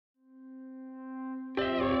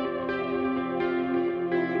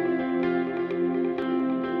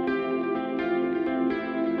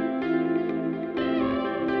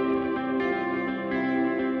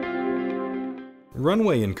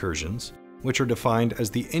Runway incursions, which are defined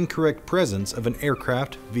as the incorrect presence of an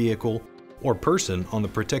aircraft, vehicle, or person on the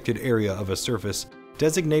protected area of a surface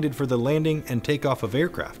designated for the landing and takeoff of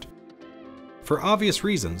aircraft. For obvious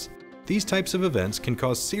reasons, these types of events can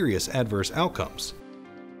cause serious adverse outcomes.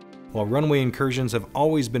 While runway incursions have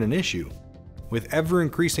always been an issue, with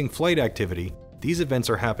ever-increasing flight activity, these events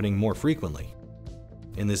are happening more frequently.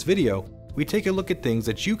 In this video, we take a look at things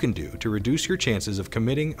that you can do to reduce your chances of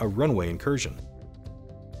committing a runway incursion.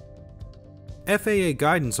 FAA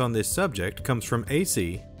guidance on this subject comes from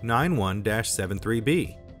AC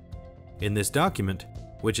 91-73B. In this document,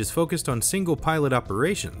 which is focused on single pilot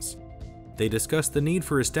operations, they discuss the need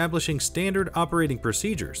for establishing standard operating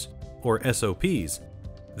procedures, or SOPs,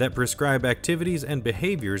 that prescribe activities and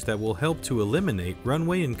behaviors that will help to eliminate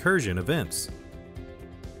runway incursion events.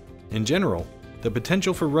 In general, the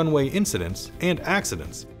potential for runway incidents and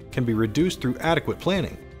accidents can be reduced through adequate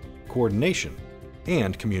planning, coordination,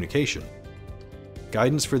 and communication.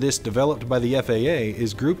 Guidance for this developed by the FAA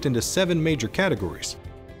is grouped into 7 major categories,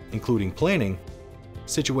 including planning,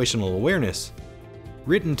 situational awareness,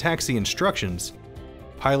 written taxi instructions,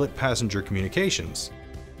 pilot-passenger communications,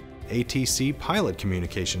 ATC pilot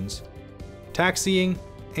communications, taxiing,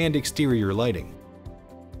 and exterior lighting.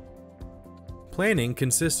 Planning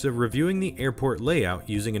consists of reviewing the airport layout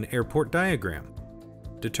using an airport diagram,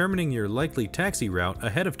 determining your likely taxi route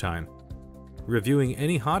ahead of time, reviewing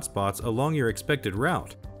any hotspots along your expected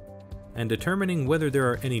route, and determining whether there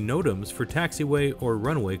are any NOTAMs for taxiway or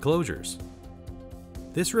runway closures.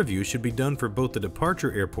 This review should be done for both the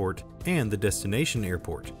departure airport and the destination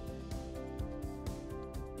airport.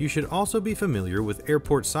 You should also be familiar with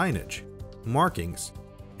airport signage, markings,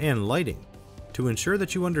 and lighting to ensure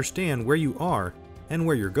that you understand where you are and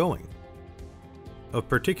where you're going. Of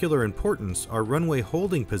particular importance are runway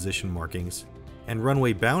holding position markings and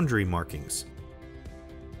runway boundary markings.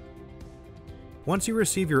 Once you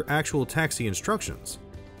receive your actual taxi instructions,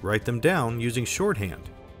 write them down using shorthand.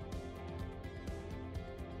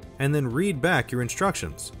 And then read back your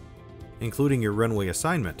instructions, including your runway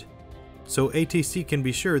assignment, so ATC can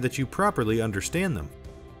be sure that you properly understand them.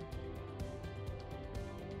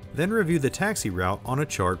 Then review the taxi route on a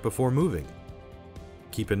chart before moving.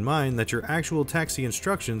 Keep in mind that your actual taxi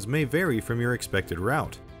instructions may vary from your expected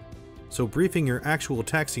route, so briefing your actual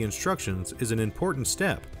taxi instructions is an important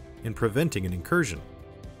step in preventing an incursion.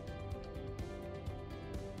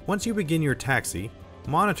 Once you begin your taxi,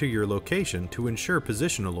 monitor your location to ensure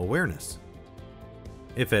positional awareness.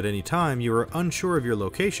 If at any time you are unsure of your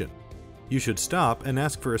location, you should stop and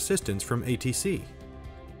ask for assistance from ATC.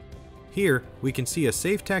 Here, we can see a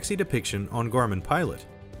safe taxi depiction on Garmin Pilot,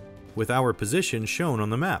 with our position shown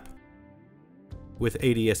on the map. With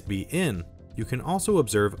ADS-B in, you can also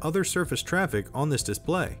observe other surface traffic on this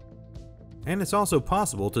display. And it's also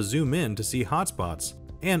possible to zoom in to see hotspots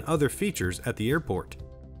and other features at the airport.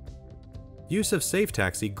 Use of Safe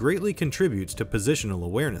Taxi greatly contributes to positional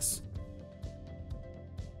awareness.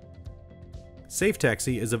 Safe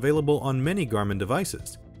Taxi is available on many Garmin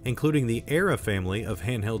devices, including the Era family of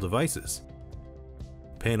handheld devices,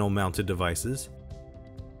 panel-mounted devices,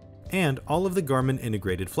 and all of the Garmin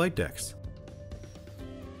integrated flight decks.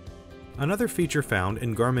 Another feature found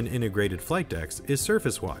in Garmin integrated flight decks is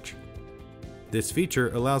Surface Watch. This feature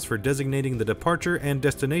allows for designating the departure and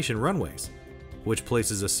destination runways, which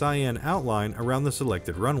places a cyan outline around the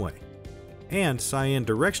selected runway, and cyan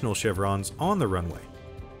directional chevrons on the runway.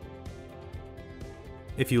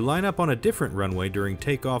 If you line up on a different runway during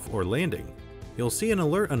takeoff or landing, you'll see an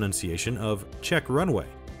alert annunciation of Check Runway,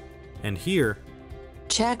 and here,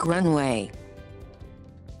 Check Runway.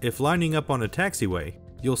 If lining up on a taxiway,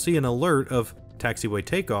 you'll see an alert of Taxiway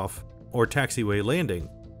Takeoff or Taxiway Landing,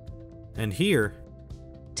 and here,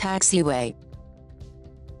 Taxiway.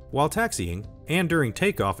 While taxiing, and during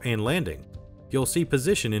takeoff and landing, you'll see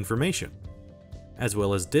position information, as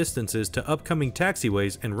well as distances to upcoming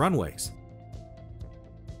taxiways and runways.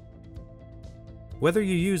 Whether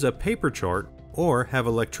you use a paper chart or have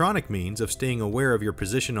electronic means of staying aware of your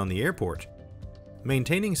position on the airport,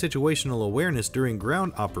 maintaining situational awareness during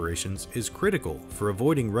ground operations is critical for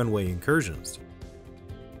avoiding runway incursions.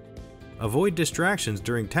 Avoid distractions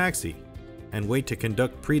during taxi, and wait to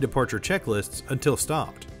conduct pre-departure checklists until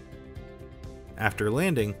stopped. After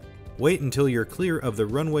landing, wait until you're clear of the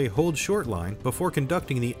runway hold short line before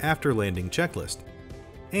conducting the after-landing checklist,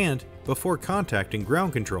 and before contacting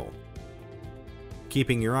ground control.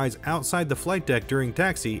 Keeping your eyes outside the flight deck during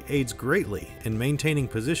taxi aids greatly in maintaining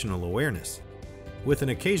positional awareness, with an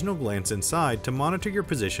occasional glance inside to monitor your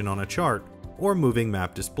position on a chart or moving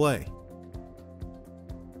map display.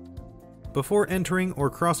 Before entering or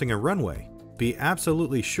crossing a runway, be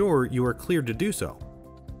absolutely sure you are cleared to do so.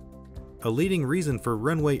 A leading reason for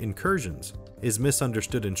runway incursions is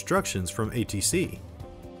misunderstood instructions from ATC.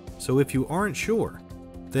 So if you aren't sure,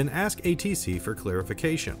 then ask ATC for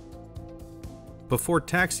clarification. Before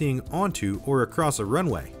taxiing onto or across a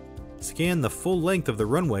runway, scan the full length of the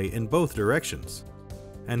runway in both directions,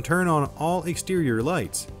 and turn on all exterior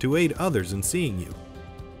lights to aid others in seeing you.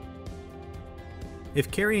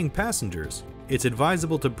 If carrying passengers, it's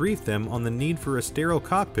advisable to brief them on the need for a sterile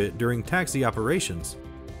cockpit during taxi operations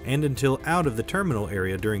and until out of the terminal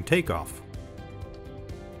area during takeoff.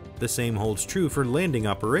 The same holds true for landing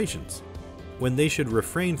operations, when they should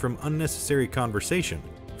refrain from unnecessary conversation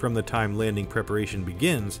from the time landing preparation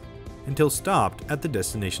begins until stopped at the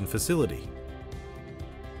destination facility.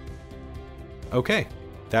 Okay,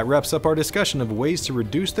 that wraps up our discussion of ways to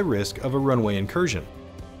reduce the risk of a runway incursion.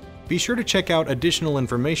 Be sure to check out additional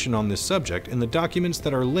information on this subject in the documents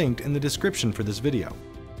that are linked in the description for this video.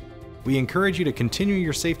 We encourage you to continue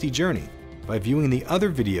your safety journey by viewing the other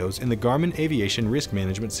videos in the Garmin Aviation Risk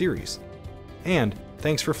Management series. And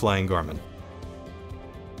thanks for flying Garmin.